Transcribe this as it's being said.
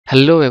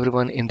Hello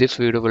everyone, in this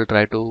video we'll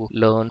try to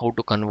learn how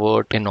to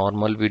convert a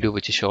normal video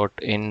which is shot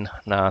in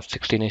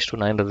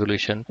 16:9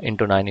 resolution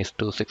into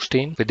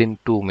 9:16 within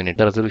 2 minutes.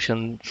 The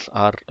resolutions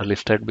are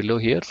listed below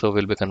here, so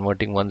we'll be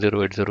converting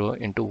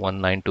 1080 into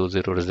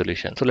 1920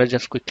 resolution. So let's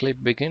just quickly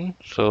begin.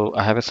 So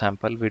I have a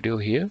sample video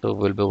here, so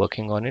we'll be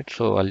working on it.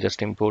 So I'll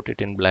just import it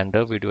in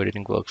Blender video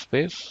editing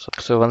workspace.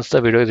 So once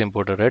the video is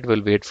imported, right,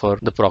 we'll wait for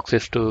the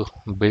proxies to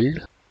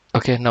build.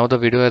 Okay, now the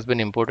video has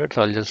been imported,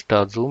 so I'll just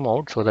zoom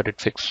out so that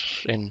it fits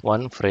in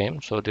one frame.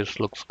 So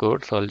this looks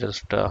good. So I'll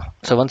just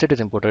so once it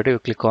is imported, you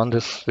click on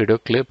this video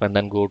clip and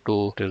then go to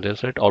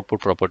this right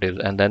output properties,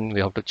 and then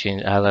we have to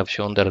change as I've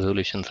shown the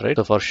resolutions, right?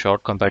 So for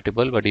short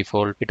compatible, by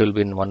default it will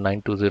be in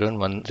 1920 and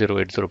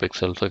 1080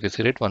 pixels. So if you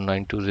see it,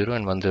 1920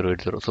 and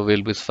 1080. So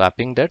we'll be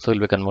swapping that. So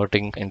we'll be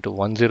converting into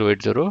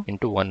 1080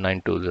 into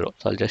 1920.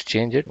 So I'll just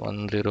change it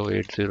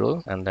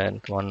 1080 and then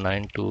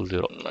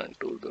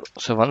 1920.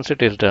 So once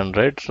it is done,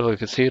 right? So if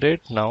you see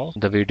right now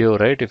the video,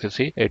 right, if you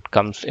see it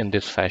comes in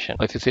this fashion.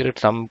 If you see it,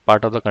 some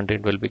part of the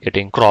content will be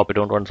getting cropped. You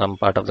don't want some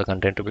part of the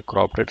content to be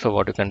cropped, right? So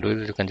what you can do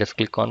is you can just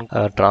click on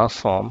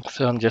transform.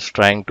 So I'm just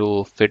trying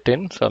to fit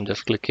in, so I'm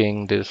just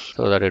clicking this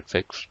so that it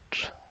fits.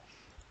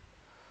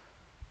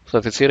 So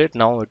if you see it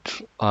now,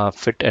 it's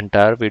fit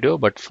entire video,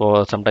 but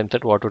for sometimes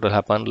that what will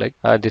happen, like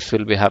this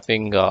will be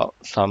having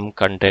some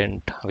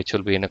content which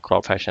will be in a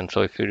crop fashion.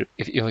 So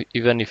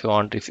even if you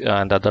want, if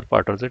and the other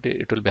part of it,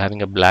 it will be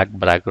having a black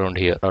background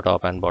here,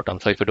 top and bottom.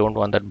 So if you don't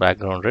want that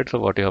background, right? So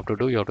what you have to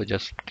do, you have to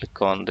just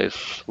click on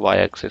this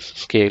y-axis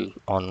scale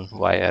on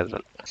y as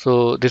well.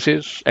 So this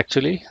is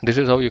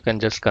how you can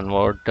just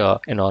convert a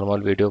normal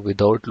video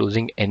without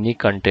losing any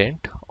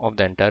content of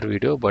the entire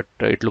video, but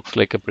it looks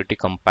like a pretty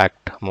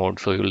compact mode.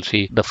 So you will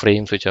see the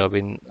frames which have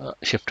been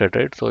shifted,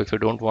 right? So if you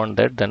don't want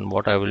that, then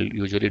what I will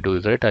usually do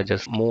is, right, I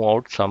just move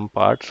out some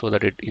parts so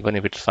that it, even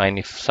if it's fine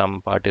if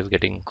some part is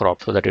getting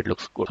cropped, so that it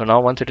looks good. So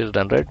now once it is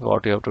done, right,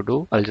 what you have to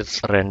do, I'll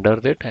just render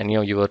it, and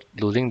you are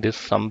losing this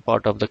some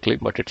part of the clip,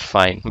 but it's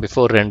fine.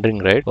 Before rendering,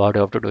 right, what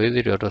you have to do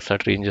is you have to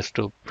set ranges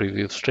to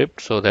preview strip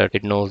so that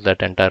it knows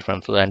that entire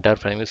frame. So the entire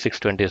frame is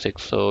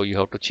 626, so you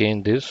have to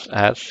change this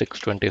as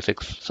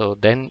 626. So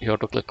then you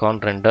have to click on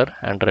render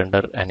and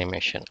render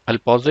animation. I'll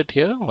pause it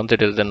here. Once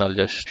it is done, I'll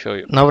just show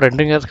you. Now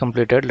rendering has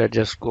completed. Let's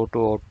just go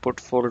to output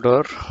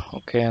folder,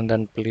 okay, and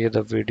then play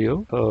the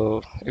video.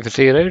 So if you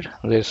see, right,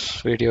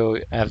 this video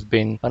has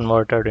been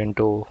converted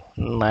into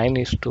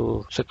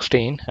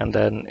 9:16, and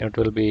then it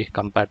will be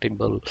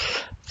compatible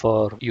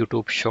for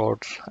YouTube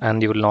shorts,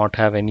 and you will not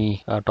have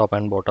any top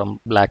and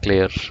bottom black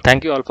layers.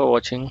 Thank you all for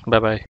watching. Bye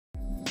bye.